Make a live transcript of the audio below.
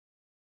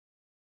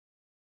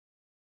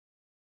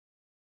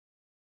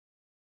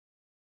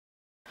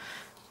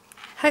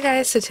Hi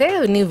guys, so today I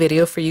have a new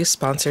video for you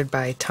sponsored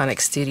by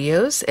Tonic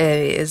Studios. It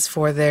is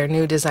for their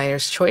new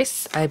designer's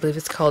choice. I believe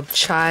it's called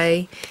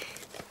Chai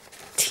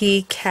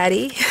Tea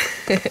Caddy.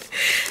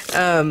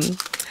 I'll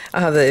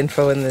have the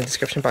info in the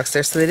description box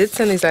there. So they did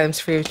send these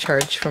items free of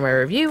charge for my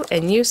review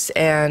and use,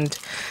 and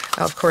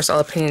of course all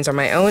opinions are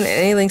my own, and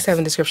any links I have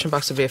in the description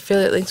box will be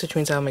affiliate links, which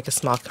means I'll make a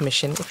small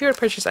commission if you were to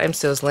purchase items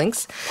to those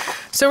links.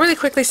 So really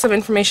quickly, some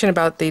information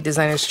about the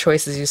designer's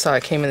choice. As you saw,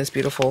 it came in this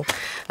beautiful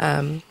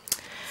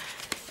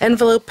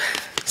envelope,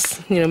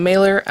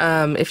 mailer.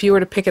 If you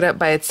were to pick it up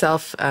by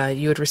itself,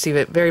 you would receive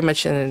it very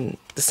much in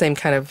the same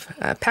kind of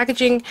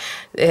packaging.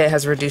 It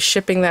has reduced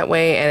shipping that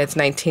way, and it's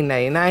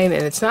 $19.99, and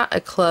it's not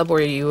a club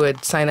where you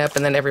would sign up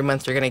and then every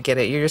month you're going to get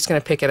it. You're just going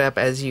to pick it up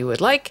as you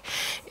would like.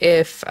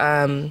 If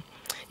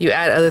you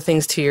add other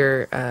things to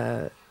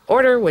your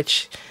order,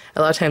 which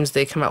a lot of times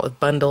they come out with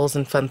bundles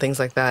and fun things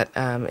like that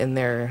in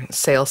their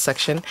sales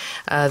section,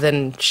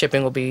 then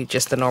shipping will be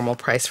just the normal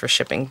price for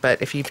shipping.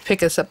 But if you pick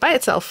this up by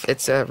itself,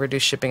 it's a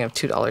reduced shipping of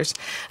 $2.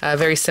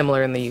 Very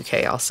similar in the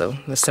UK also,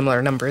 the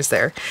similar numbers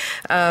there.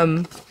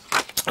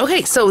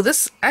 Okay, so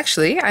this,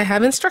 actually, I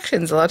have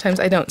instructions. A lot of times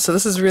I don't. So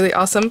this is really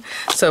awesome.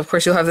 So of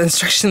course you'll have the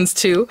instructions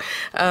too.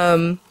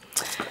 And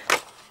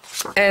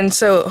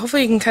so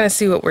hopefully you can kind of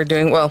see what we're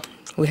doing. Well,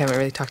 we haven't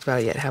really talked about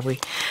it yet, have we?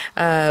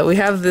 We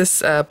have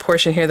this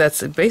portion here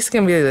that's basically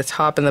going to be the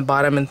top and the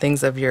bottom and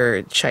things of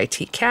your chai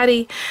tea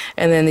caddy.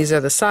 And then these are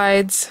the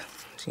sides,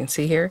 as you can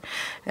see here.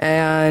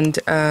 And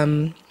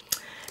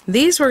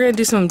these we're going to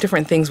do some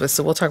different things with,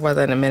 so we'll talk about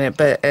that in a minute.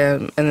 But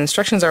in the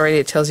instructions already,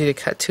 it tells you to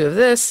cut two of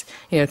this,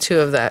 two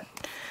of that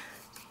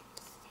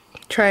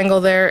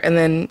triangle there, and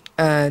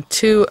then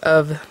two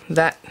of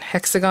that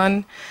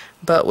hexagon,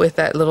 but with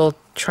that little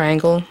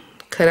triangle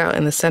cut out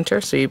in the center.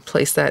 So you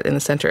place that in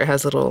the center. It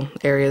has little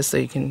areas so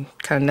you can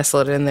kind of nestle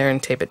it in there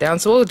and tape it down.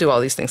 So we'll do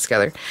all these things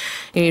together.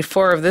 You need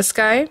 4 of this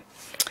guy,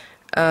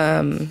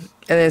 and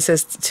then it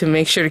says to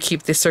make sure to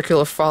keep the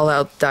circular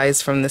fallout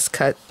dies from this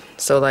cut.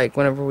 So like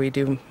whenever we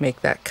do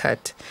make that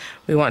cut,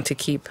 we want to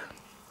keep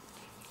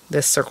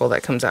this circle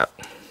that comes out,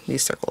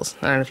 these circles.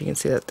 I don't know if you can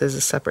see that there's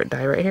a separate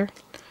die right here.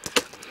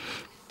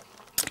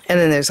 And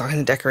then there's all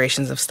kinds of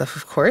decorations of stuff,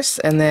 of course.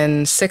 And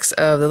then 6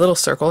 of the little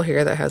circle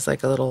here that has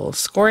like a little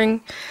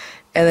scoring.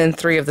 And then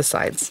 3 of the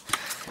sides.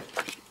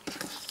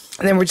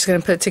 And then we're just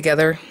going to put it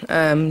together.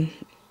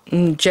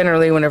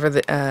 Generally, whenever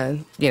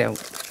the,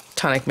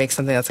 Tonic makes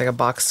something that's like a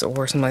box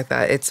or something like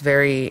that, it's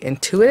very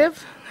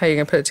intuitive how you're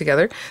going to put it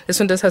together. This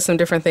one does have some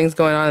different things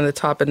going on in the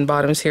top and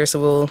bottoms here,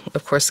 so we'll,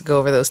 of course, go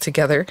over those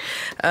together.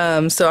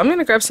 So I'm going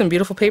to grab some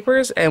beautiful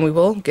papers and we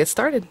will get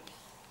started.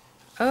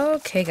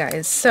 Okay,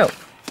 guys, so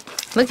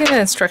looking at the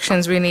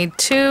instructions, we need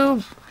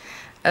 2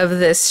 of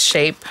this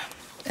shape,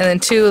 and then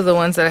 2 of the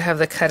ones that I have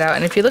the cutout.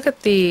 And if you look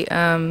at the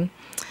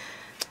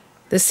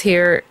this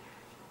here,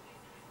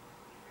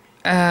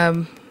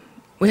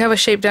 we have a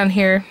shape down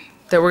here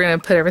that we're going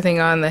to put everything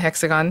on, the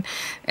hexagon.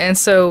 And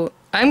so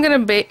I'm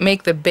going to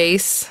make the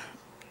base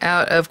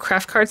out of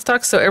craft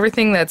cardstock. So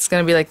everything that's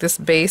going to be like this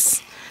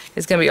base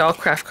is going to be all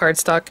craft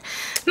cardstock.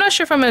 I'm not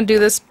sure if I'm going to do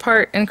this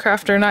part in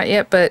craft or not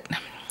yet, but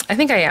I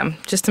think I am,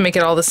 just to make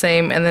it all the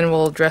same, and then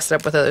we'll dress it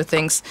up with other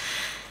things.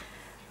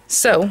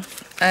 So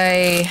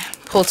I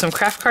pulled some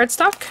craft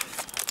cardstock,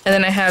 and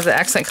then I have the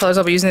accent colors.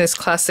 I'll be using this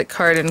classic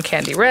card in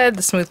candy red,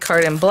 the smooth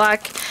card in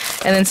black,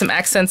 and then some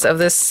accents of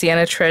this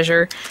Sienna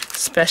Treasure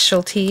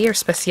specialty or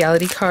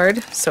speciality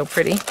card. So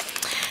pretty.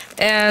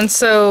 And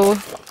so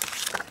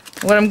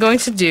what I'm going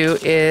to do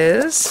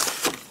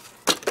is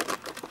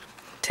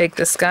take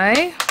this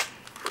guy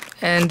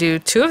and do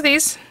 2 of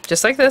these,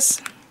 just like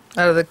this,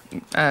 out of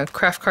the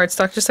craft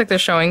cardstock, just like they're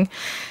showing.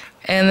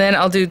 And then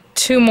I'll do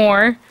 2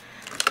 more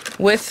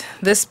with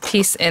this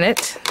piece in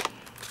it.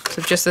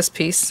 So just this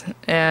piece,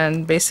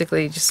 and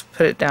basically just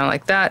put it down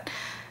like that.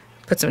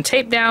 Put some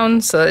tape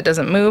down so that it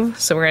doesn't move.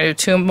 So we're going to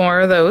do 2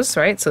 more of those,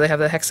 right? So they have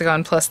the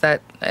hexagon plus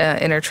that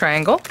inner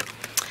triangle.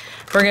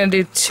 We're going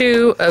to do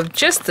 2 of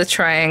just the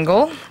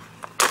triangle.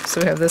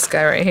 So we have this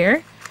guy right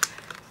here.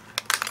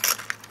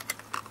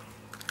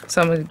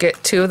 So I'm going to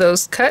get 2 of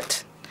those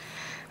cut.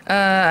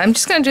 I'm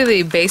just going to do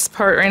the base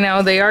part right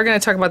now. They are going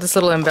to talk about this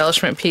little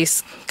embellishment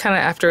piece kind of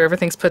after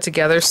everything's put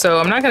together. So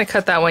I'm not going to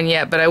cut that one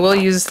yet, but I will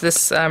use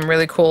this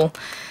really cool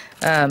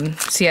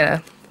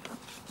sienna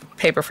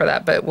paper for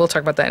that. But we'll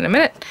talk about that in a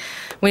minute.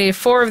 We need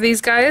 4 of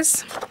these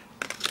guys.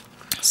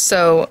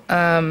 So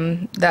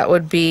that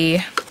would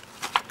be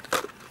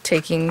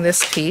taking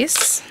this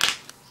piece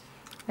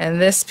and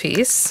this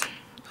piece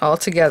all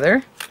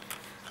together.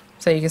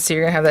 So you can see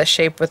you're going to have that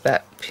shape with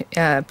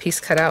that piece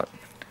cut out.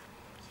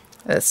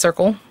 That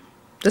circle.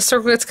 This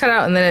circle gets cut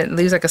out and then it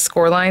leaves like a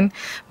score line.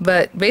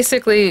 But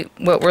basically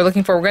what we're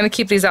looking for, we're going to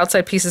keep these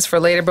outside pieces for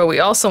later, but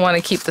we also want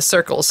to keep the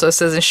circles. So it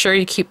says ensure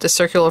you keep the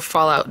circular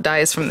fallout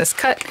dies from this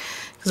cut,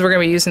 because we're going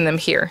to be using them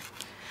here.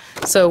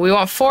 So we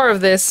want 4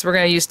 of this. We're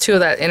going to use 2 of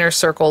that inner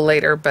circle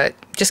later, but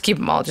just keep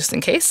them all just in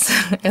case.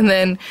 And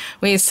then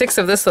we need 6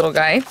 of this little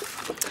guy.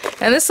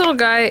 And this little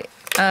guy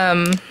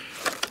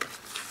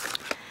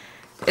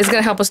is going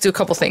to help us do a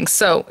couple things.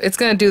 So it's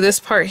going to do this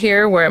part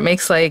here where it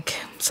makes like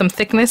some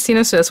thickness, you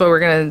know, so that's why we're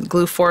going to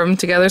glue 4 of them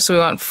together. So we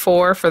want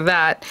 4 for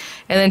that,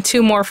 and then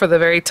 2 more for the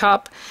very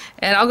top.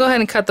 And I'll go ahead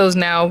and cut those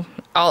now,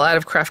 all out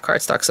of craft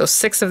cardstock. So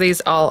 6 of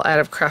these all out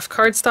of craft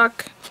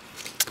cardstock.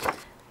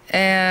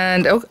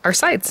 And oh, our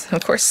sides,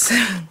 of course.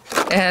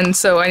 And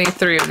so I need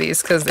 3 of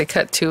these because they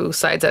cut 2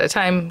 sides at a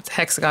time. It's a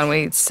hexagon,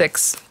 we need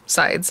 6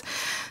 sides.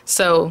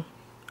 So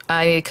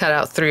I need to cut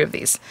out 3 of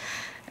these.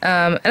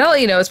 And I'll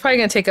let you know, it's probably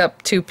going to take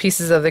up 2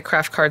 pieces of the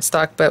craft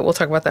cardstock, but we'll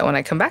talk about that when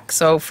I come back.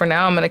 So for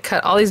now, I'm going to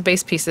cut all these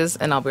base pieces,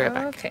 and I'll be right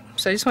back. Okay,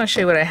 so I just want to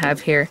show you what I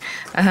have here.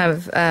 I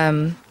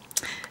have,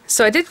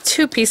 so I did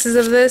 2 pieces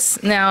of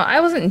this. Now, I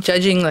wasn't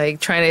judging, like,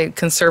 trying to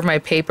conserve my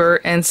paper,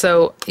 and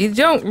so you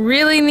don't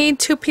really need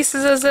 2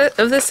 pieces of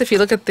this if you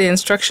look at the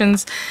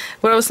instructions.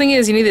 What I was thinking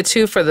is you need the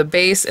 2 for the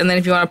base, and then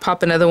if you want to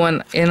pop another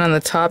one in on the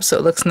top so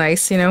it looks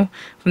nice, you know,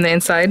 from the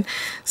inside.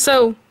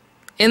 So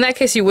in that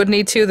case, you would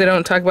need 2. They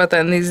don't talk about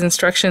that in these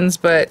instructions,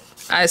 but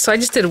so I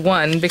just did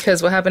 1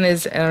 because what happened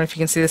is, I don't know if you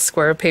can see this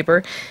square of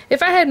paper.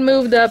 If I had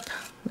moved up,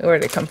 where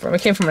did it come from?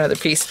 It came from another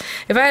piece.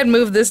 If I had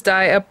moved this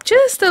die up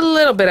just a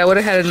little bit, I would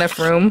have had enough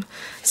room.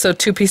 So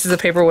 2 pieces of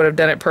paper would have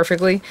done it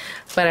perfectly,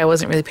 but I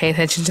wasn't really paying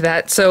attention to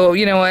that. So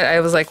you know what? I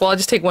was like, well, I'll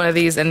just take 1 of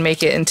these and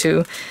make it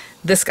into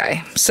this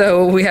guy.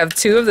 So we have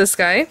 2 of this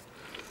guy.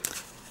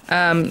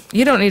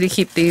 You don't need to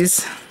keep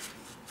these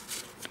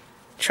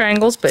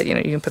triangles, but you know,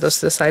 you can put those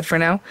to the side for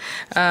now.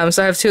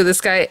 So I have 2 of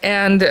this guy,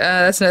 and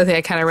that's another thing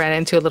I kind of ran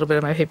into a little bit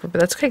of my paper, but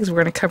that's okay because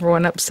we're going to cover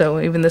one up. So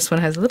even this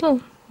one has a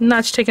little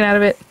notch taken out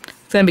of it.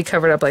 It's going to be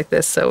covered up like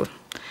this, so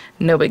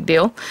no big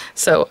deal.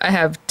 So I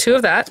have 2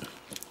 of that,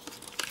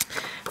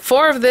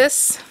 4 of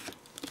this.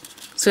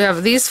 So we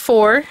have these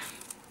 4, and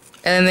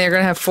then they're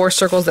going to have 4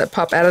 circles that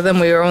pop out of them.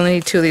 We only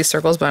need 2 of these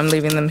circles, but I'm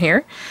leaving them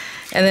here.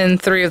 And then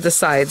 3 of the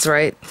sides,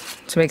 right,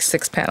 to make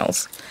 6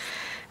 panels.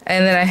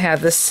 And then I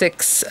have the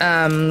 6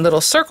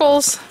 little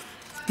circles,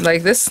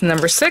 like this,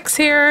 number 6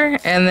 here,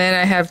 and then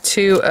I have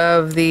 2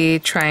 of the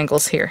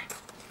triangles here.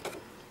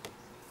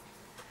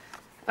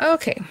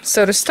 Okay,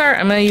 so to start,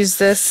 I'm going to use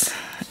this,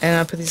 and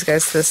I'll put these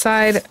guys to the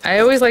side. I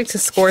always like to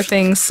score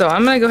things, so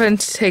I'm going to go ahead and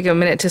take a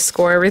minute to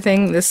score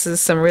everything. This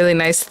is some really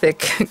nice thick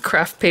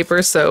craft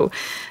paper, so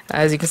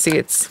as you can see,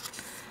 it's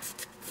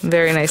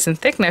very nice and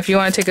thick. Now, if you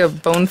want to take a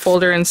bone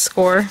folder and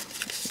score,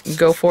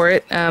 go for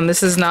it.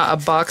 This is not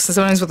a box.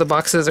 Sometimes with the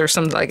boxes or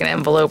something like an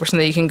envelope or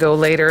something, you can go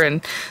later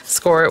and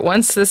score it.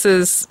 Once this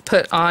is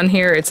put on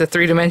here, it's a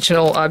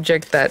 3-dimensional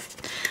object that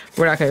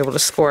we're not going to be able to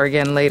score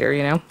again later,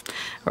 you know,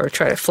 or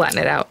try to flatten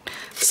it out.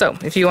 So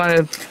if you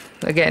want to,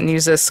 again,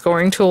 use a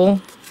scoring tool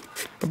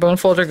or bone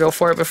folder, go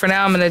for it. But for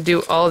now, I'm going to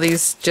do all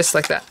these just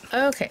like that.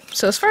 Okay,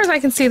 so as far as I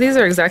can see, these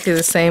are exactly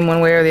the same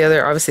one way or the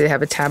other. Obviously, they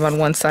have a tab on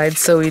one side,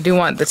 so you do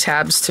want the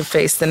tabs to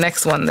face the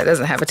next one that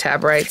doesn't have a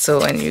tab, right?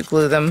 So when you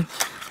glue them,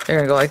 they're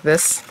going to go like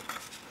this.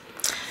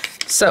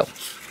 So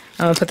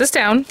I'm going to put this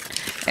down,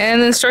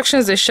 and the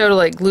instructions, they show to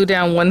like glue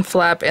down one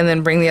flap and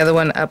then bring the other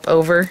one up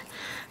over.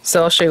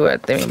 So I'll show you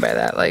what they mean by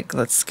that. Like,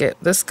 let's get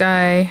this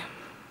guy.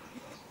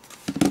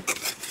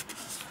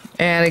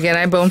 And again,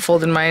 I bone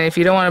folded mine. If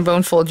you don't want to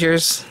bone fold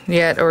yours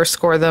yet or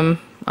score them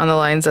on the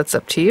lines, that's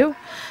up to you.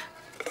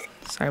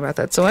 Sorry about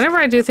that. So whenever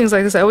I do things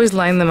like this, I always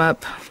line them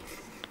up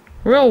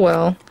real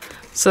well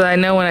so that I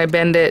know when I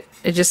bend it,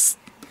 it just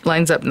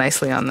lines up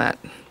nicely on that.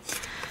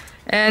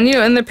 And you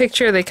know, in the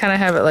picture, they kind of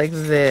have it like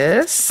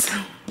this.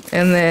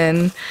 And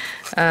then,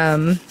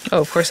 oh,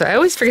 of course, I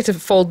always forget to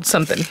fold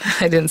something.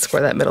 I didn't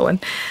score that middle one.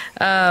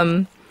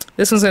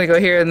 This one's going to go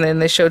here, and then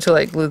they show to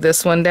like glue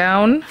this one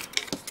down.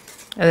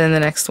 And then the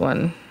next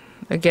one.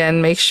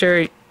 Again, make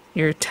sure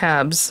your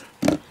tabs,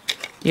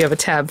 you have a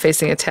tab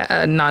facing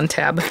a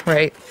non-tab,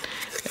 right?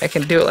 I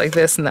can do it like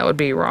this, and that would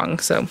be wrong.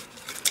 So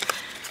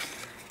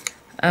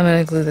I'm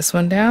going to glue this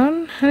one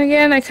down. And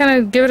again, I kind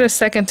of give it a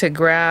second to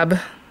grab.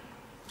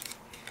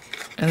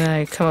 And then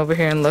I come over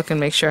here and look and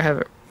make sure I have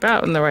it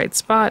about in the right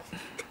spot.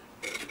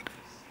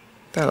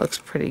 That looks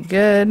pretty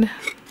good.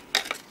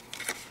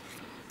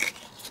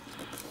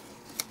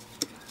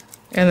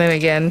 And then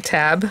again,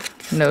 tab,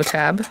 no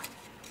tab.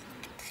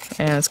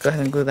 And let's go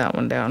ahead and glue that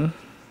one down.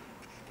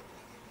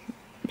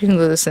 You can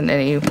glue this in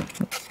any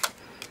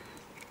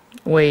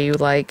way you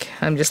like.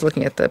 I'm just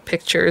looking at the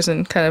pictures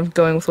and kind of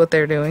going with what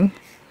they're doing.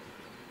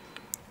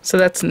 So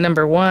that's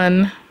number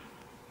 1.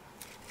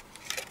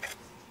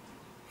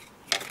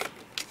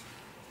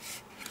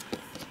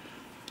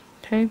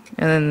 Okay, and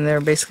then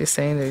they're basically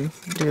saying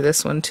to do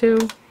this one too.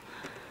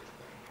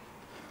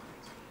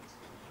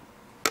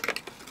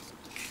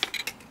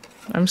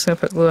 I'm just going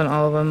to put glue on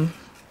all of them.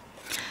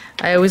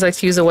 I always like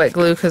to use a wet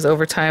glue because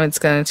over time it's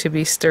going to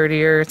be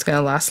sturdier. It's going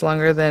to last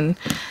longer than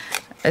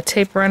a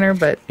tape runner,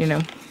 but you know,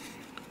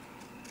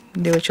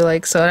 do what you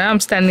like. So now I'm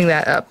standing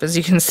that up. As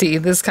you can see,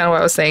 this is kind of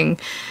what I was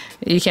saying.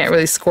 You can't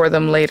really score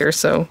them later,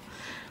 so.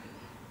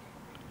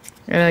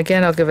 And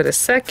again, I'll give it a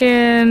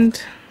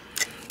second.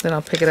 Then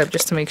I'll pick it up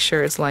just to make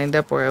sure it's lined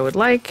up where I would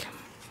like.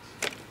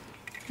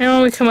 And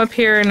when we come up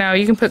here, now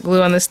you can put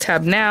glue on this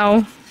tab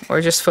now,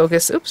 or just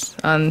focus, oops,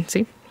 on,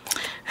 see?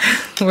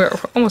 We're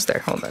almost there,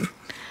 hold on.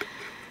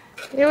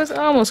 It was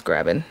almost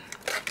grabbing.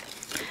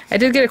 I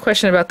did get a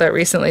question about that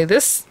recently.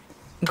 This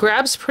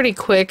grabs pretty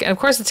quick, and of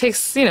course it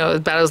takes, you know,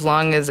 about as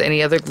long as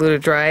any other glue to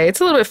dry. It's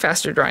a little bit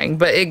faster drying,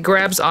 but it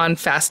grabs on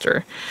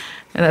faster,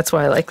 and that's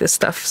why I like this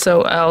stuff.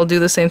 So I'll do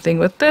the same thing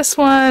with this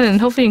one, and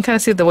hopefully you can kind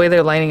of see the way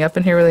they're lining up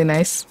in here really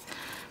nice.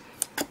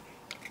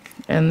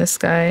 And this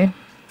guy,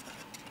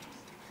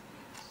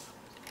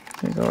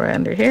 we go right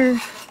under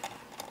here.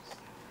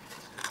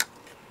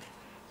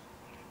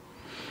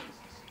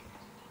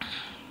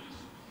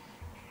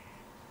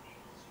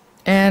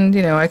 And,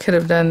 you know, I could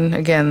have done,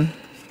 again,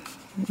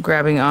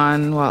 grabbing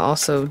on while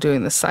also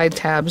doing the side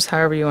tabs,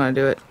 however you want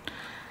to do it.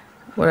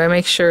 What I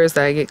make sure is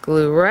that I get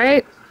glue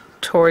right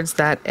towards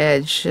that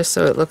edge, just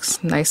so it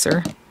looks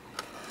nicer.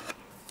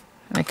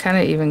 And I kind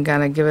of even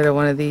gotta give it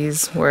one of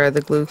these where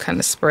the glue kind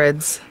of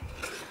spreads,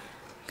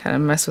 kind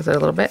of mess with it a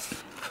little bit.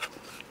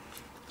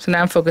 So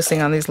now I'm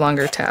focusing on these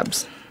longer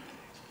tabs.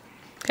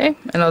 Okay,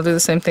 and I'll do the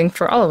same thing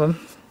for all of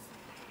them.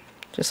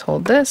 Just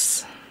hold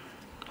this,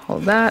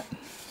 hold that.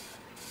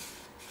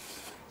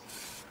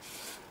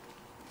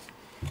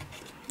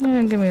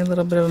 And give me a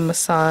little bit of a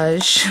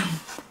massage. And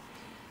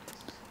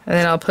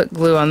then I'll put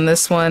glue on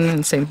this one,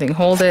 and same thing,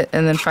 hold it,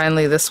 and then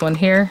finally this one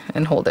here,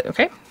 and hold it,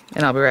 okay?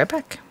 And I'll be right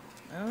back.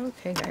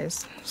 Okay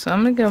guys, so I'm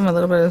gonna give them a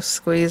little bit of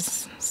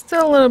squeeze.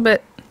 Still a little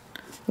bit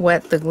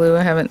wet, the glue,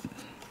 I haven't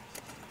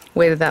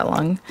waited that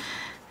long.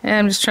 And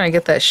I'm just trying to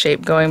get that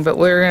shape going, but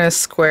we're gonna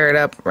square it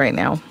up right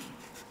now.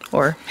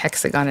 Or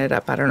hexagon it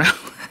up, I don't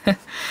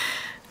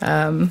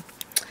know.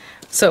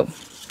 So,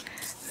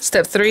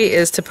 step 3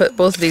 is to put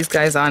both of these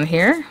guys on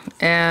here,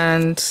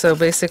 and so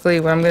basically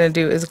what I'm going to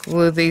do is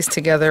glue these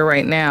together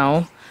right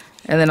now,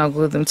 and then I'll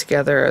glue them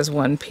together as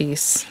one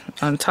piece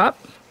on top.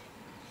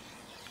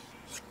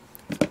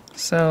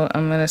 So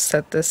I'm going to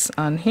set this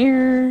on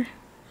here,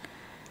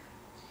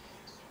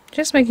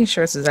 just making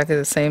sure it's exactly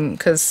the same,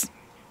 because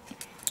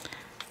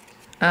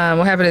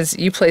what happens is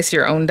you place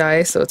your own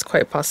die, so it's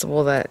quite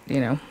possible that, you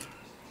know,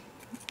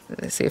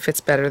 let's see if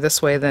it's better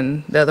this way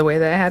than the other way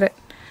that I had it.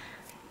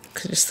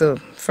 Just so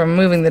from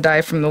moving the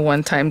die from the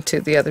one time to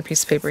the other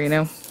piece of paper, you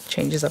know,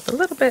 changes up a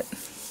little bit.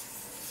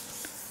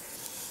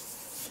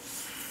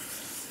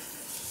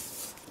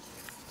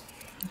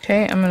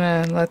 Okay, I'm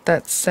gonna let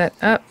that set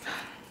up.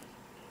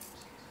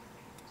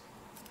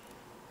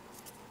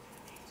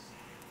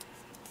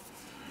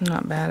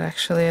 Not bad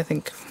actually. I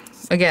think,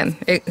 again,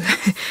 it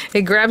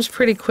it grabs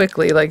pretty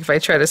quickly. Like if I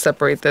try to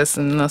separate this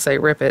and unless I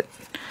rip it,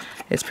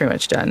 it's pretty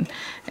much done.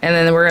 And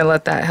then we're gonna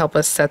let that help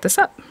us set this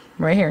up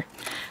right here.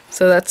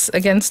 So that's,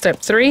 again, step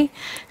 3.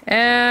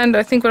 And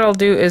I think what I'll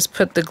do is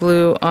put the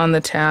glue on the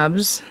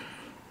tabs,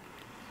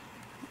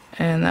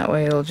 and that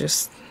way it'll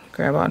just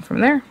grab on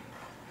from there,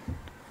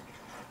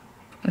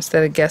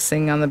 instead of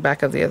guessing on the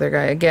back of the other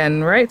guy.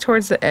 Again, right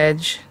towards the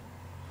edge.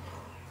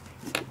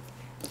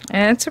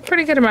 And it's a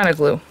pretty good amount of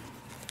glue.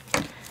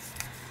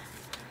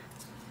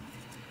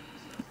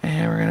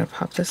 And we're going to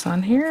pop this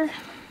on here.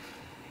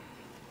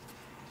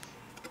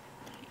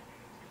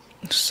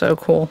 So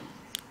cool.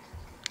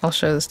 I'll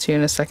show this to you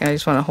in a second. I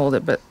just want to hold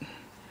it, but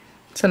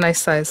it's a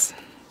nice size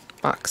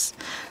box.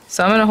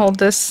 So I'm going to hold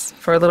this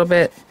for a little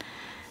bit,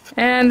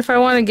 and if I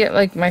want to get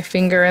like my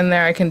finger in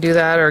there, I can do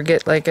that, or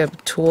get like a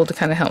tool to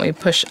kind of help me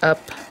push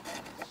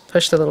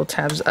the little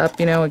tabs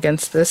up, you know,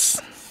 against this.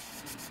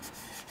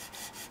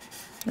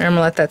 And I'm going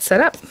to let that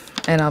set up,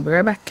 and I'll be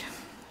right back.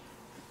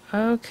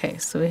 Okay,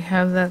 so we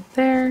have that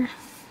there.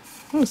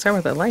 I'm going to start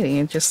with the lighting,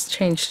 it just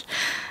changed.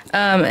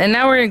 And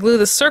now we're going to glue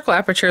the circle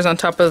apertures on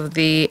top of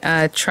the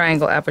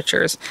triangle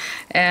apertures.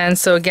 And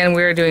so again,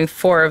 we're doing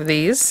 4 of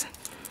these.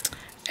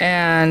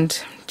 And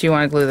do you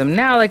want to glue them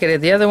now like I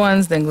did the other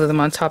ones, then glue them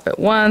on top at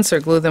once, or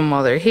glue them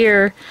while they're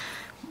here?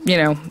 You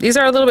know, these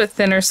are a little bit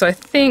thinner, so I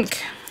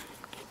think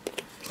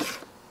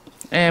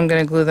I'm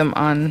going to glue them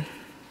on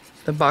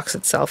the box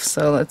itself.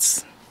 So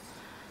let's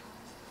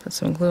put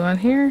some glue on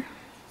here.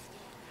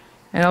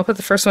 And I'll put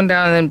the first one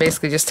down and then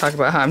basically just talk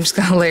about how I'm just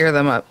going to layer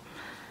them up.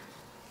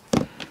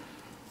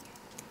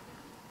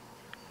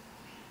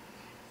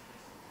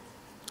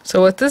 So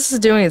what this is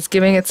doing is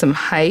giving it some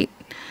height.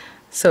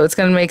 So it's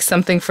going to make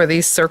something for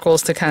these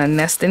circles to kind of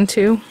nest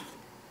into.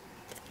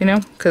 You know,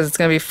 because it's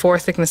going to be 4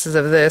 thicknesses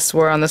of this,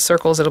 where on the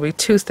circles it'll be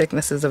 2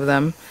 thicknesses of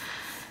them.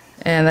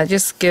 And that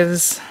just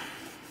gives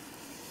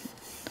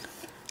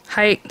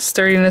height,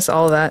 sturdiness,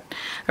 all of that.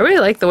 I really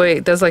like the way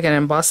it does like an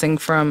embossing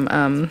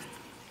from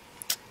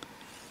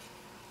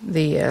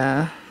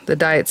the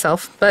die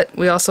itself, but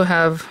we also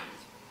have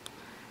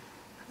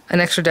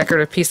an extra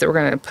decorative piece that we're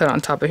going to put on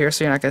top of here,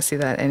 so you're not going to see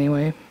that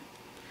anyway.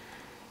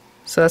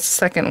 So that's the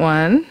second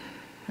one,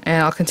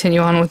 and I'll continue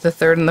on with the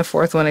third and the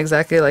fourth one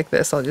exactly like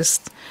this. I'll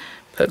just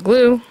put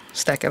glue,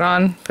 stack it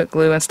on, put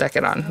glue, and stack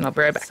it on, and I'll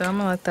be right back. So I'm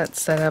going to let that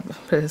set up,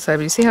 put it aside,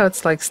 but you see how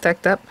it's like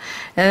stacked up?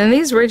 And then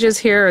these ridges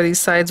here, or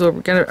these sides, are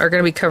going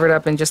to be covered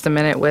up in just a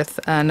minute with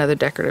another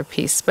decorative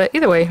piece. But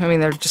either way, I mean,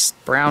 they're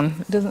just brown.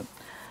 It doesn't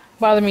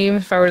bother me even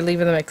if I were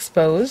leaving them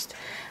exposed.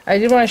 I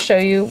did want to show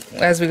you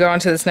as we go on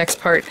to this next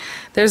part.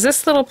 There's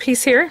this little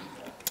piece here,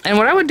 and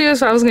what I would do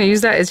if I was going to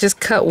use that is just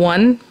cut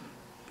one,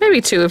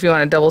 maybe two if you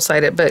want to double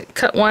side it, but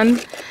cut one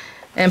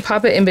and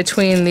pop it in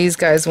between these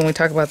guys when we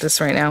talk about this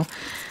right now.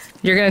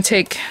 You're going to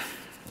take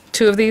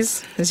two of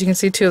these, as you can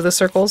see, two of the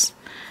circles,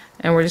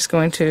 and we're just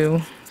going to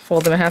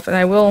fold them in half, and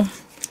I will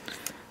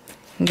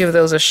give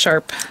those a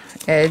sharp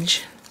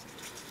edge.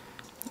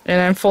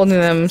 And I'm folding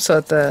them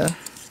so that the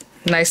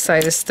nice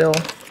side is still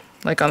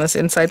like on this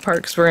inside part,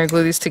 because we're going to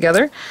glue these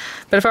together.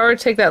 But if I were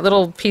to take that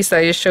little piece that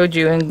I just showed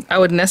you, and I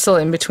would nestle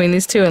it in between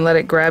these two and let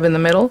it grab in the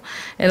middle,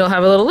 and it'll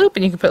have a little loop,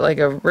 and you can put like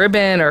a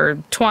ribbon or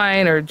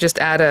twine, or just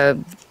add a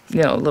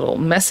little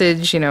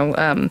message.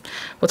 We'll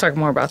talk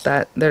more about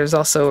that. There's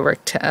also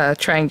a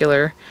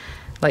triangular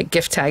like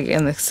gift tag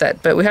in the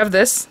set, but we have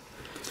this,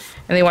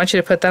 and they want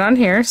you to put that on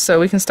here. So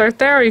we can start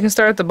there, or you can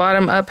start at the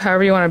bottom up,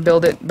 however you want to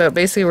build it. But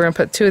basically we're going to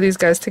put two of these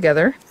guys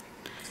together.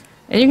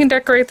 And you can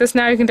decorate this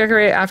now, you can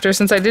decorate it after.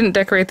 Since I didn't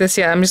decorate this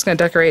yet, I'm just going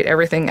to decorate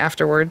everything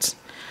afterwards.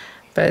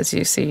 But as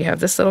you see, you have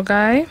this little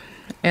guy,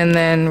 and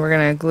then we're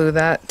going to glue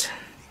that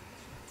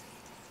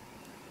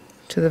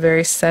to the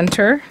very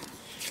center.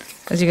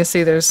 As you can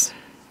see, there's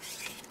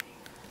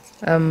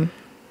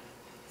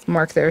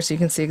mark there, so you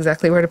can see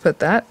exactly where to put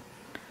that.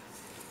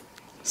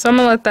 So I'm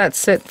going to let that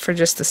sit for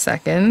just a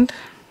second.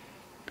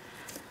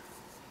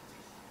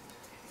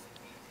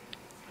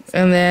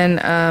 And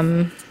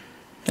then,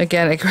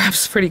 again, it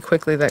grabs pretty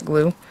quickly, that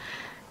glue.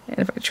 And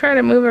if I try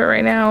to move it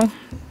right now,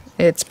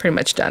 it's pretty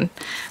much done.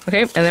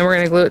 Okay, and then we're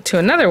going to glue it to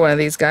another one of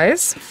these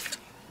guys.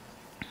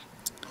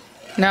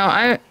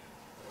 Now,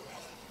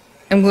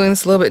 I'm gluing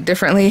this a little bit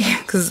differently,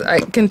 because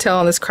I can tell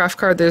on this craft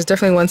card there's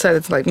definitely one side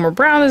that's like more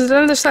brown, there's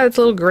another side that's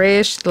a little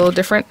grayish, a little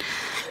different.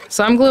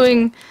 So I'm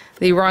gluing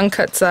the wrong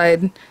cut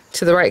side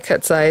to the right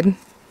cut side,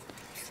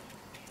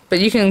 but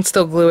you can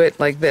still glue it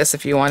like this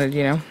if you wanted,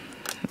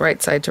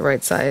 right side to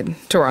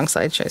wrong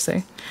side, should I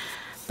say.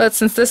 But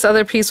since this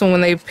other piece,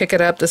 when they pick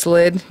it up, this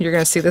lid, you're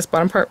going to see this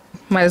bottom part,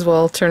 might as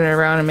well turn it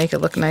around and make it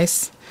look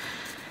nice.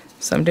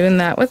 So I'm doing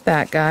that with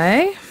that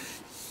guy.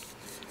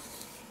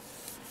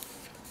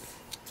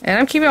 And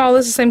I'm keeping all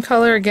this the same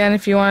color. Again,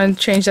 if you want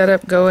to change that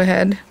up, go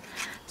ahead.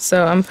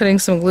 So I'm putting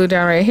some glue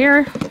down right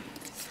here.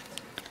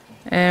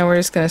 And we're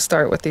just going to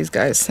start with these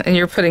guys. And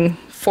you're putting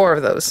 4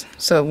 of those.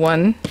 So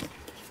 1,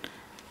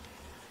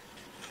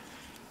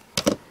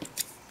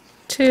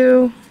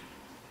 2.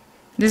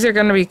 These are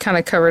going to be kind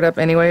of covered up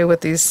anyway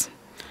with these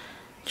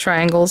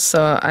triangles,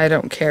 so I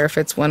don't care if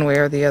it's one way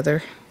or the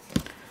other.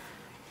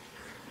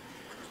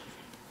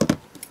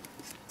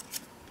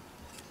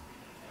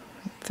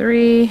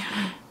 3.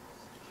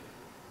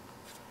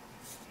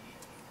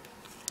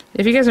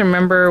 If you guys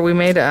remember, we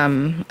made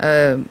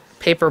a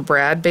paper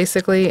brad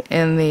basically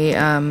in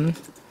the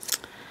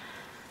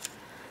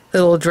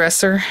little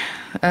dresser,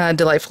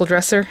 delightful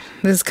dresser.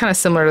 This is kind of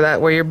similar to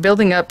that, where you're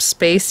building up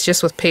space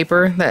just with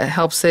paper that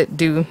helps it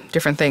do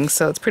different things,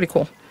 so it's pretty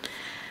cool.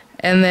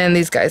 And then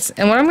these guys.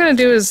 And what I'm going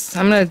to do is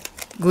I'm going to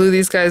glue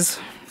these guys.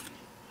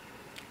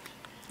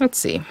 Let's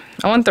see.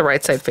 I want the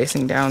right side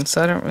facing down,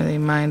 so I don't really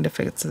mind if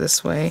it's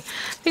this way. I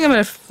think I'm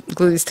going to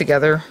glue these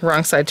together,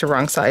 wrong side to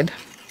wrong side.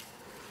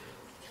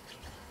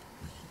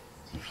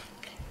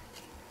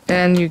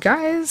 And you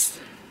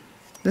guys,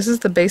 this is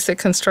the basic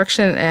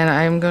construction, and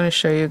I'm going to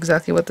show you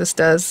exactly what this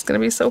does. It's going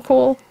to be so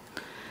cool.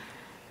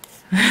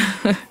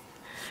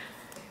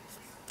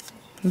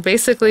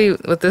 Basically,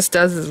 what this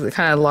does is it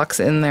kind of locks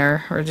in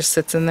there, or just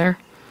sits in there.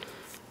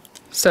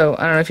 So,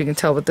 I don't know if you can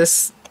tell, but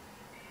this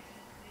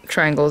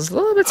triangle is a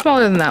little bit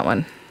smaller than that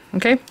one.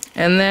 Okay?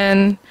 And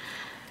then,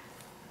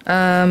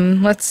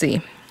 let's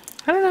see.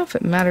 I don't know if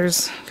it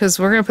matters, because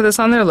we're going to put this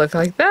on there, look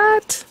like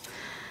that.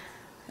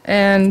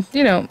 And,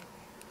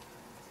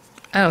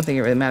 I don't think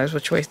it really matters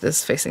which way this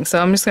is facing. So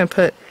I'm just going to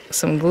put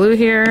some glue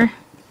here.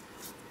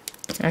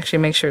 Actually,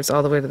 make sure it's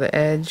all the way to the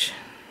edge.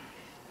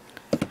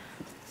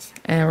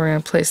 And we're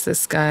going to place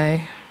this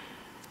guy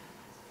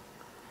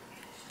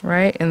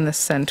right in the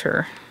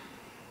center.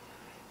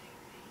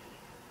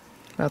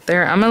 About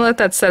there. I'm going to let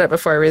that set up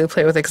before I really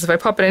play with it, because if I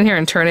pop it in here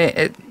and turn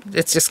it,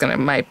 it's just going to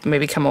might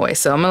maybe come away.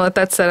 So I'm going to let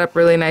that set up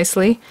really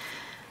nicely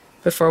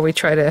before we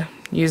try to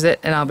use it,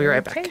 and I'll be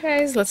right back. Okay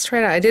guys, let's try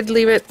it out. I did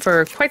leave it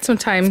for quite some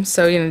time,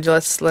 so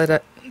let's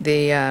let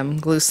the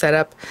glue set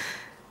up.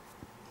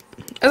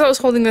 As I was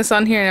holding this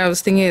on here, and I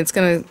was thinking it's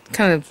going to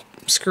kind of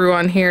screw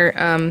on here,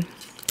 I'm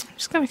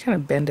just going to kind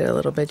of bend it a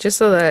little bit, just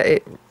so that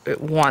it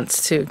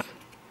wants to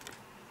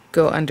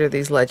go under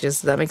these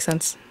ledges. Does that make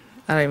sense?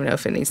 I don't even know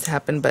if it needs to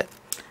happen, but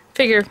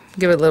figure,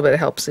 give it a little bit of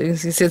help. So you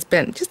see it's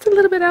bent just a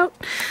little bit out.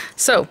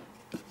 So,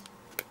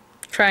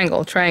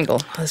 triangle, triangle.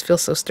 Oh, this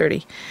feels so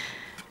sturdy.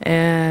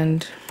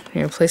 And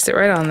you're going to place it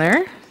right on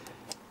there.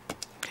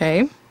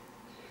 Okay.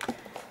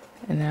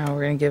 And now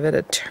we're going to give it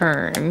a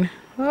turn.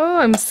 Oh,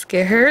 I'm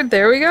scared.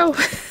 There we go.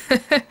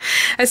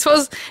 I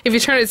suppose if you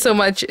turn it so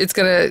much, it's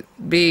going to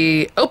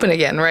be open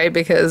again, right?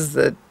 Because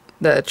the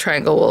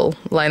triangle will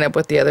line up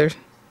with the other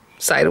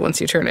side once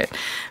you turn it.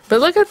 But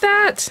look at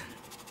that.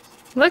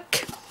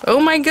 Look. Oh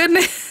my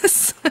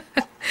goodness.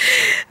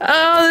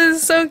 Oh,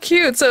 this is so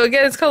cute. So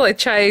again, it's called like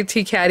chai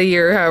tea caddy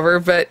or however,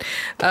 but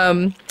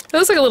it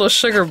looks like a little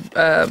sugar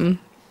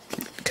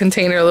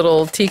container, a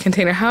little tea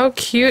container. How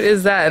cute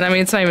is that? And I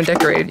mean, it's not even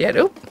decorated yet.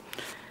 Oop.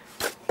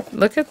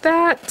 Look at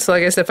that. So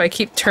like I said, if I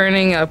keep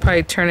turning, I'll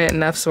probably turn it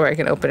enough so I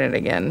can open it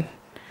again.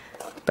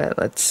 But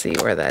let's see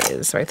where that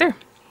is. Right there.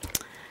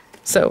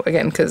 So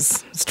again,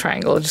 because it's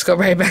triangle, just go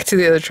right back to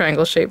the other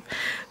triangle shape.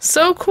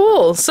 So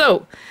cool.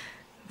 So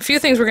a few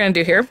things we're going to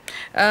do here.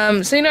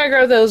 So you know I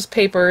grabbed those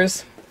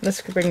papers.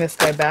 Let's bring this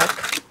guy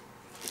back.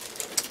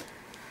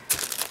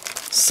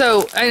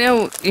 So I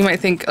know you might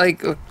think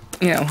like,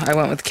 you know, I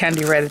went with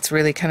candy red. It's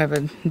really kind of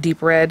a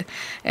deep red.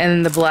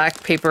 And the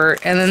black paper.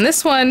 And then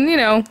this one, you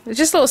know, it's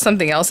just a little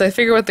something else. I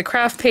figure with the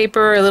craft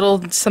paper, a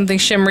little something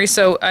shimmery.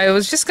 So I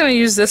was just going to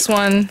use this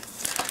one.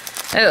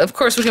 And of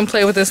course, we can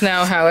play with this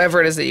now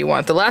however it is that you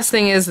want. The last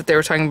thing is that they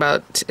were talking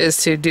about is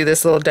to do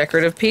this little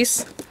decorative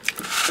piece.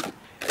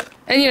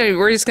 And, you know,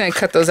 we're just going to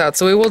cut those out.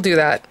 So we will do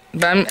that.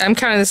 But I'm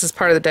counting this as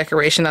part of the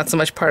decoration, not so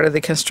much part of the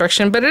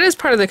construction. But it is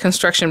part of the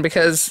construction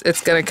because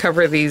it's going to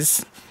cover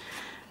these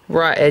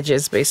raw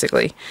edges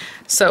basically.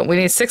 So we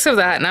need 6 of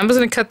that, and I'm just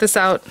going to cut this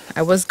out.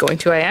 I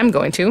am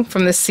going to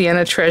from this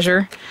Sienna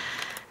Treasure.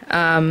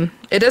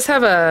 It does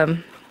have a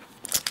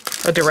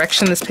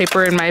direction, this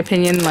paper, in my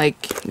opinion.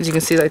 Like as you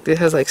can see, like it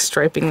has like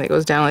striping that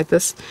goes down like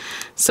this.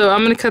 So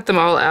I'm going to cut them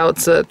all out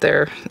so that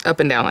they're up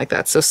and down like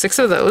that. So 6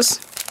 of those.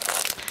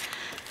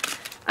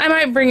 I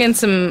might bring in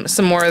some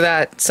more of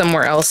that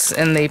somewhere else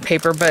in the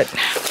paper,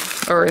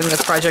 or in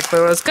the project, but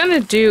what I was going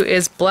to do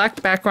is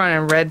black background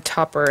and red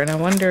topper, and I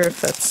wonder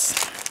if that's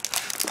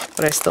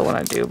what I still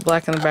want to do.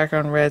 Black in the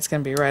background, red's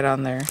going to be right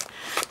on there.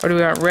 Or do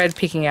we want red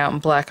peeking out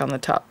and black on the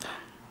top?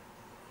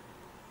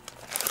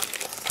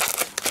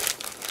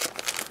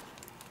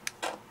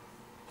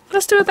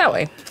 Let's do it that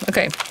way.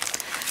 Okay,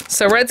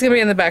 so red's going to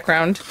be in the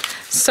background.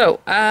 So,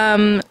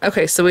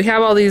 okay, so we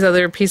have all these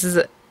other pieces,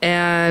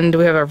 and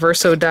we have our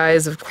Verso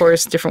dies, of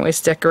course, different ways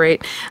to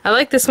decorate. I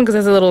like this one because it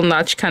has a little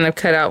notch kind of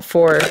cut out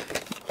for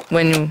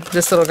when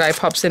this little guy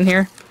pops in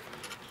here.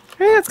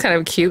 That's kind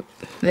of a cute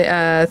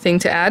thing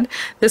to add.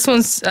 This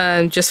one's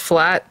just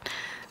flat.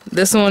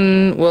 This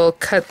one will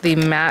cut the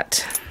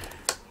matte.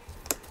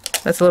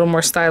 That's a little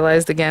more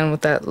stylized again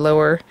with that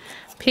lower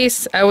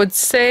piece. I would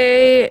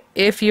say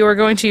if you are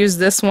going to use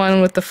this one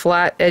with the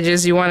flat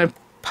edges, you want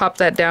to pop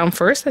that down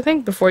first, I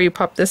think, before you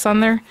pop this on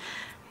there.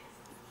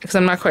 Because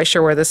I'm not quite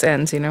sure where this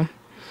ends, you know.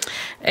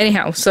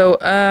 Anyhow, so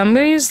I'm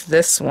going to use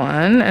this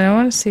one, and I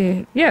want to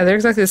see, yeah, they're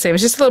exactly the same.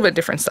 It's just a little bit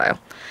different style.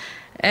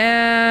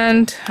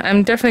 And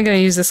I'm definitely going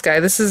to use this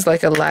guy. This is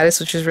like a lattice,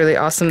 which is really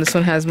awesome. This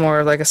one has more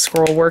of like a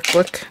scroll work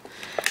look.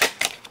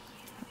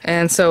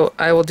 And so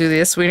I will do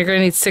this. We're going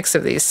to need 6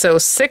 of these. So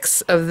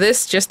 6 of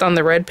this just on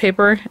the red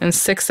paper, and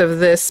 6 of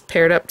this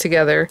paired up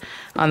together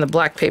on the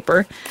black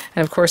paper.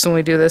 And of course, when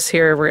we do this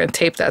here, we're going to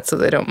tape that so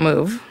they don't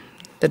move,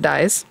 the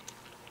dies.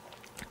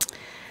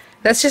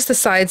 That's just the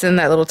sides and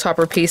that little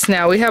topper piece.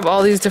 Now we have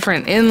all these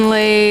different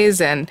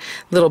inlays and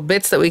little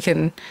bits that we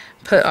can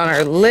put on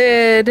our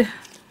lid.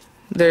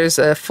 There's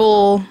a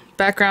full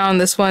background.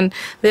 This one,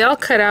 they all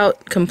cut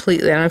out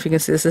completely. I don't know if you can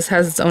see this. This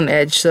has its own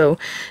edge. So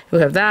we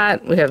have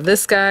that. We have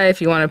this guy.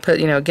 If you want to put,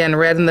 you know, again,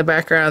 red in the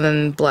background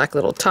and black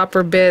little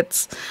topper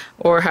bits,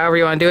 or however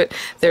you want to do it.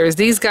 There's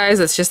these guys.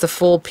 That's just a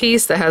full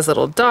piece that has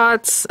little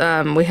dots.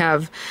 We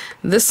have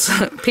this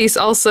piece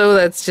also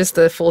that's just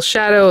a full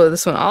shadow.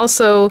 This one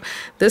also.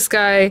 This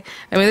guy.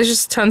 I mean, there's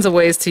just tons of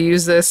ways to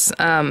use this.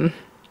 You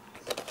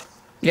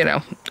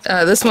know,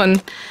 this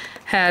one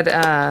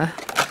had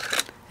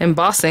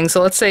embossing.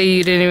 So let's say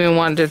you didn't even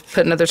want to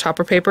put another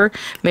topper paper.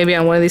 Maybe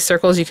on one of these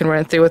circles you can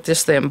run it through with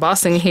just the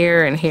embossing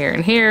here and here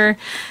and here.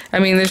 I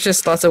mean, there's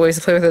just lots of ways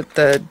to play with it.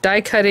 The die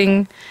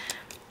cutting.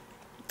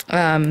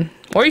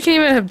 Or you can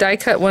even have die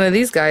cut one of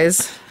these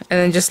guys and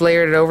then just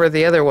layered it over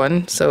the other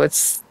one. So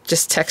it's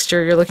just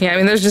texture you're looking at. I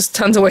mean, there's just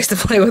tons of ways to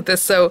play with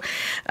this. So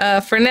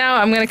for now,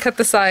 I'm going to cut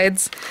the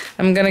sides.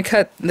 I'm going to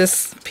cut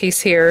this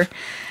piece here.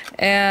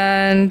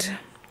 And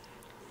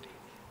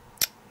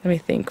let me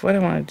think. What do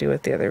I want to do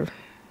with the other?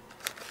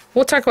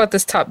 We'll talk about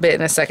this top bit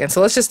in a second.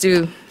 So let's just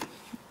do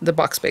the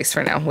box base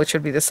for now, which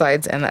would be the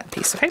sides and that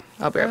piece. Okay,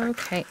 I'll be right back.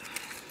 Okay.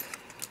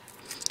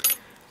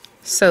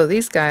 So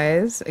these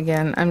guys,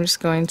 again, I'm just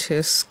going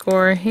to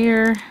score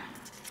here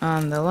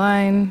on the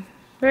line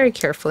very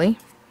carefully.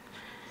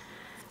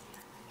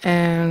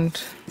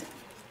 And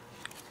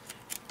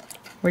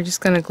we're just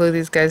going to glue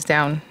these guys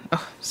down.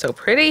 Oh, so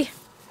pretty.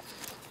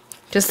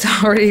 Just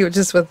already,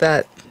 just with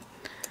that.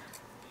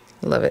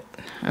 Love it.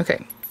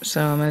 Okay,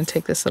 so I'm going to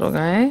take this little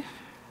guy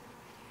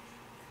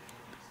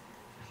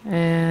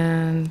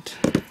and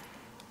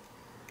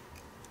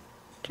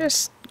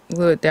just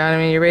glue it down. I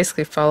mean, you're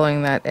basically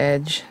following that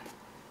edge,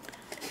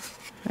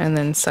 and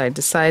then side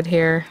to side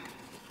here,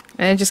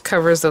 and it just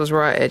covers those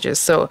raw edges.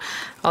 So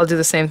I'll do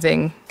the same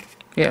thing,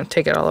 you know,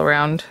 take it all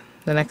around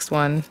the next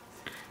one,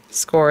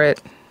 score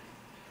it,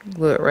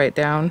 glue it right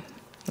down.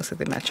 Looks like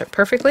they match up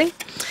perfectly.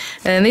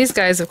 And then these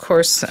guys, of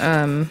course,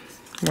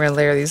 We're going to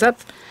layer these up.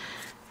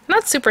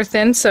 Not super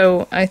thin,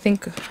 so I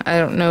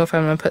don't know if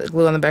I'm going to put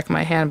glue on the back of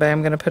my hand, but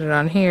I'm going to put it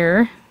on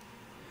here.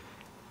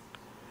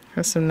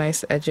 Have some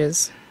nice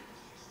edges.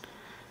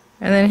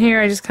 And then here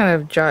I just kind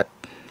of jot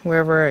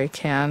wherever I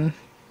can.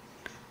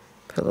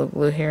 Put a little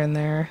glue here and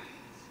there.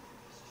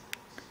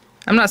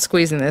 I'm not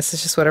squeezing this,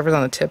 it's just whatever's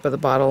on the tip of the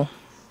bottle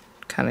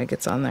kind of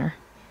gets on there.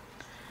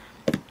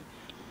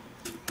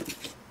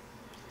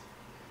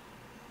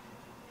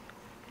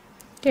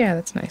 Yeah,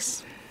 that's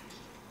nice.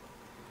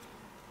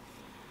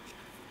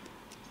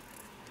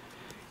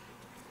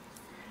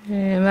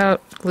 And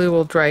that glue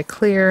will dry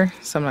clear,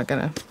 so I'm not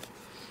going to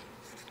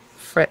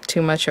fret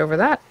too much over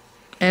that.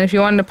 And if you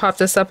wanted to pop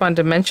this up on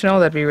dimensional,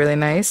 that'd be really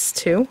nice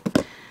too.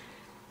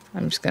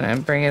 I'm just going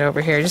to bring it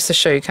over here just to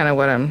show you kind of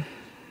what I'm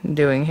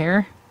doing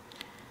here.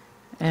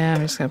 And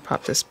I'm just going to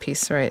pop this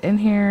piece right in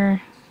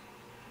here.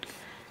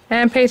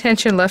 And pay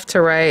attention left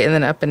to right and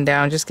then up and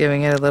down, just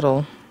giving it a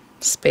little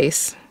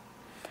space.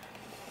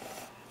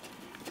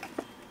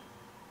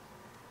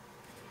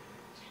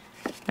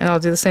 And I'll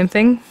do the same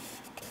thing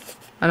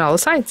on all the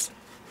sides.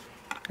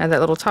 Add that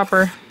little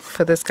topper,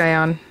 put this guy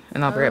on,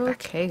 and I'll be right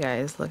back. Okay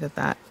guys, look at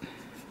that.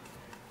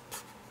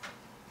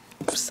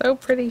 So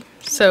pretty.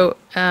 So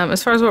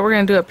as far as what we're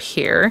going to do up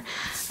here,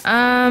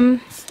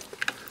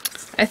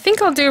 I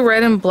think I'll do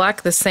red and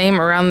black the same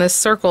around this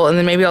circle, and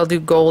then maybe I'll do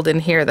gold in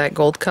here, that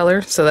gold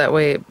color, so that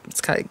way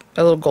it's kind of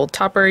a little gold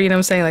topper, you know what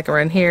I'm saying, like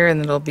around here,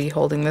 and it'll be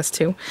holding this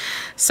too.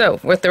 So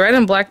with the red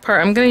and black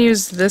part, I'm going to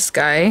use this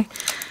guy.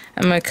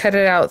 I'm going to cut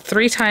it out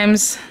 3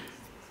 times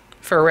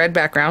for a red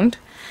background,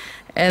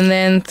 and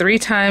then 3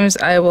 times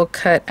I will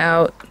cut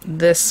out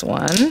this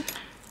one.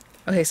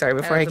 Okay, sorry,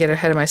 before I get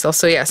ahead of myself.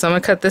 So yeah, so I'm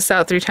going to cut this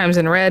out 3 times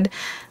in red.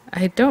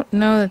 I don't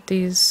know that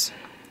these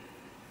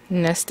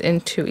nest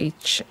into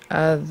each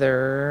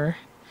other.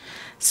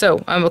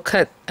 So I will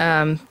cut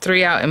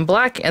 3 out in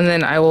black, and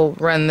then I will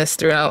run this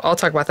through. And I'll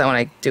talk about that when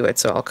I do it,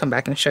 so I'll come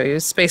back and show you.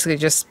 It's basically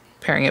just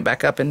pairing it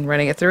back up and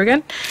running it through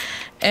again.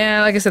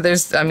 And like I said,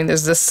 there's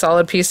this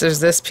solid piece,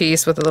 there's this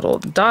piece with the little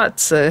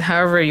dots,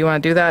 however you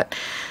want to do that.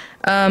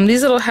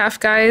 These little half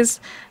guys,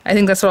 I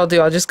think that's what I'll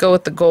do. I'll just go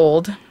with the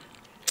gold.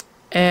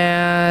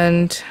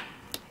 And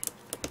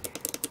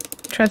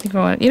I'm trying to think if I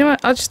want, you know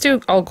what, I'll just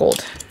do all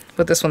gold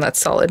with this one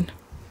that's solid.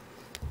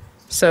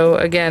 So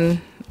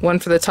again, 1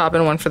 for the top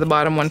and 1 for the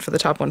bottom, 1 for the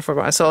top, 1 for the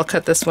bottom. So I'll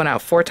cut this one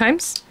out 4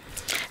 times.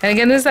 And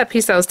again, this is that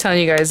piece I was telling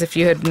you guys, if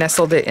you had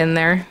nestled it in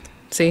there,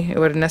 see, it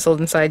would have nestled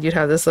inside, you'd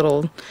have this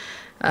little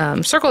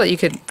circle that you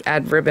could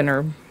add ribbon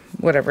or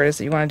whatever it is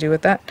that you want to do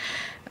with that.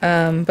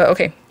 But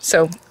okay,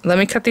 so let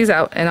me cut these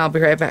out and I'll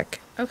be right back.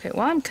 Okay,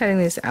 while I'm cutting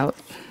these out,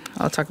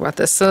 I'll talk about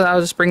this. So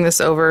I'll just bring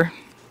this over.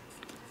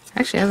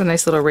 Actually, it has a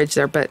nice little ridge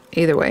there, but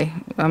either way,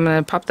 I'm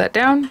going to pop that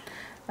down.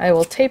 I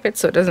will tape it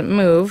so it doesn't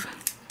move,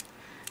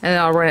 and then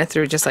I'll run it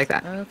through just like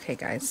that. Okay,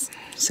 guys,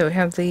 so we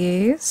have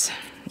these,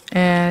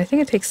 and I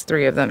think it takes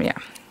 3 of them, yeah.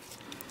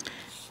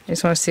 I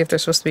just want to see if they're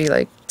supposed to be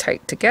like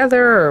tight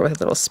together or with a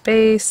little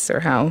space or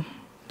how.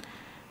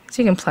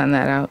 So you can plan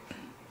that out.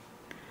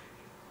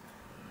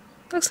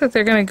 Looks like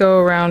they're going to go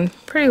around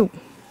pretty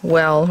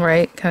well,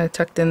 right? Kind of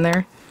tucked in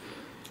there.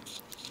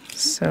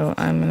 So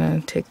I'm going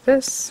to take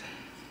this,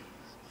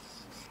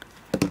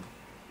 put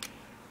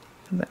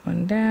that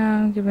one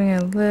down, giving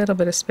it a little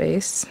bit of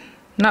space.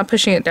 I'm not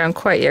pushing it down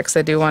quite yet because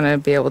I do want to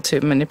be able to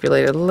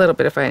manipulate it a little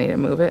bit if I need to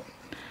move it.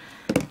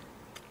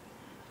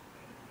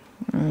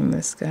 And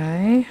this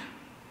guy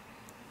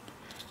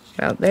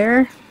about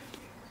there,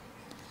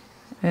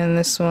 and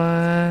this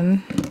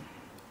one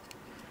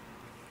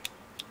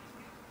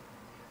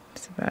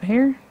it's about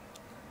here.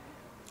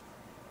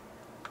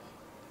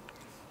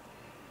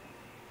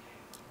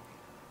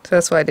 So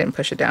that's why I didn't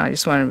push it down. I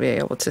just wanted to be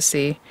able to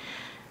see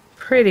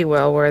pretty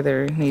well where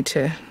they need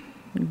to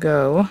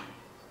go.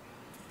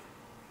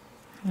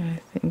 I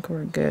think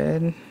we're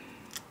good.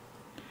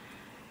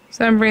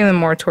 So I'm bringing them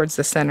more towards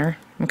the center.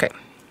 Okay.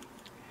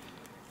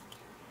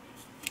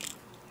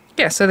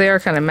 Yeah, so they are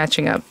kind of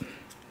matching up.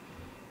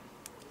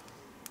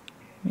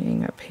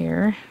 Being up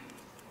here.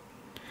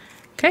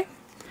 Okay.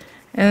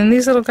 And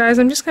these little guys,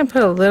 I'm just going to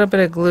put a little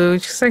bit of glue,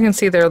 just so I can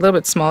see they're a little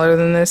bit smaller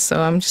than this,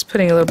 so I'm just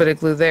putting a little bit of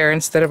glue there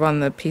instead of on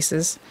the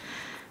pieces.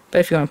 But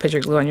if you want to put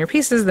your glue on your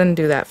pieces, then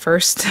do that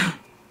first.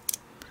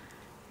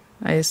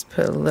 I just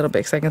put a little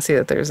bit so I can see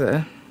that there's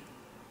a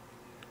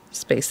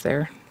space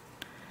there.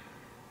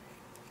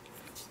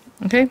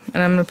 Okay, and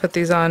I'm going to put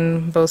these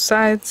on both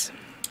sides.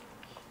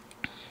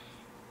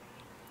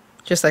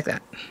 Just like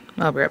that.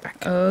 I'll be right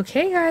back.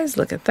 Okay guys,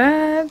 look at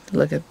that.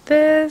 Look at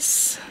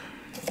this.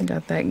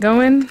 Got that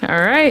going.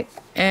 Alright,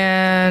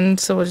 and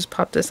so we'll just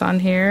pop this on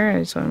here. I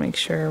just want to make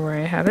sure where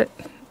I have it.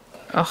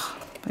 Oh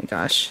my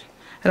gosh.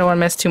 I don't want to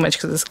mess too much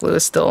because this glue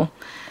is still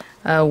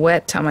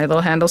wet on my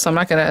little handle, so I'm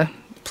not going to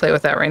play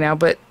with that right now,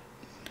 but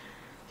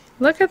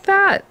look at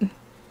that.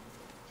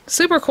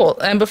 Super cool.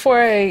 And before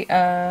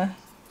I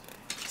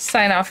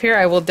sign off here,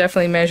 I will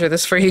definitely measure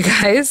this for you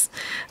guys.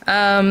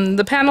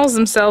 The panels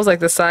themselves,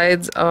 like the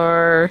sides,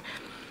 are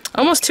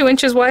almost 2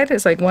 inches wide.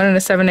 It's like 1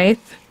 7/8.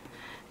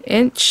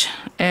 inch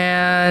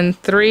and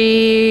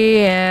 3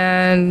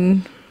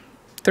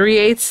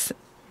 3/8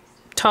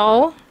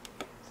 tall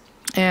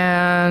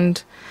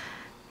and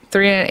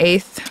 3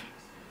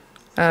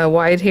 1/8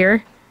 wide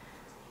here.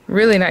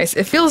 Really nice.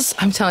 It feels,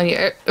 I'm telling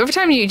you, every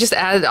time you just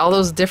add all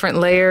those different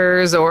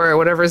layers or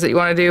whatever it is that you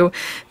want to do,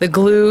 the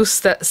glue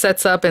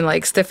sets up and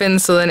like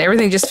stiffens, so then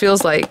everything just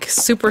feels like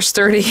super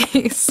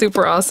sturdy,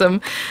 super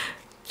awesome.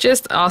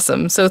 Just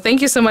awesome. So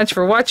thank you so much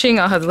for watching.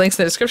 I'll have the links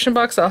in the description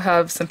box. I'll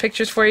have some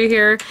pictures for you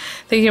here.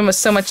 Thank you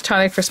so much,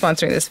 Tonic, for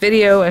sponsoring this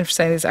video and for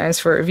sending these items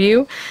for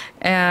review.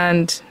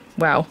 And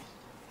wow.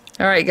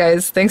 Alright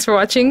guys, thanks for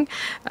watching.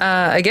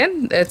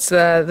 Again, it's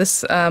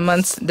this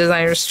month's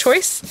Designer's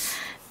Choice.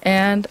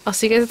 And I'll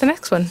see you guys at the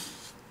next one.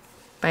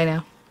 Bye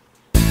now.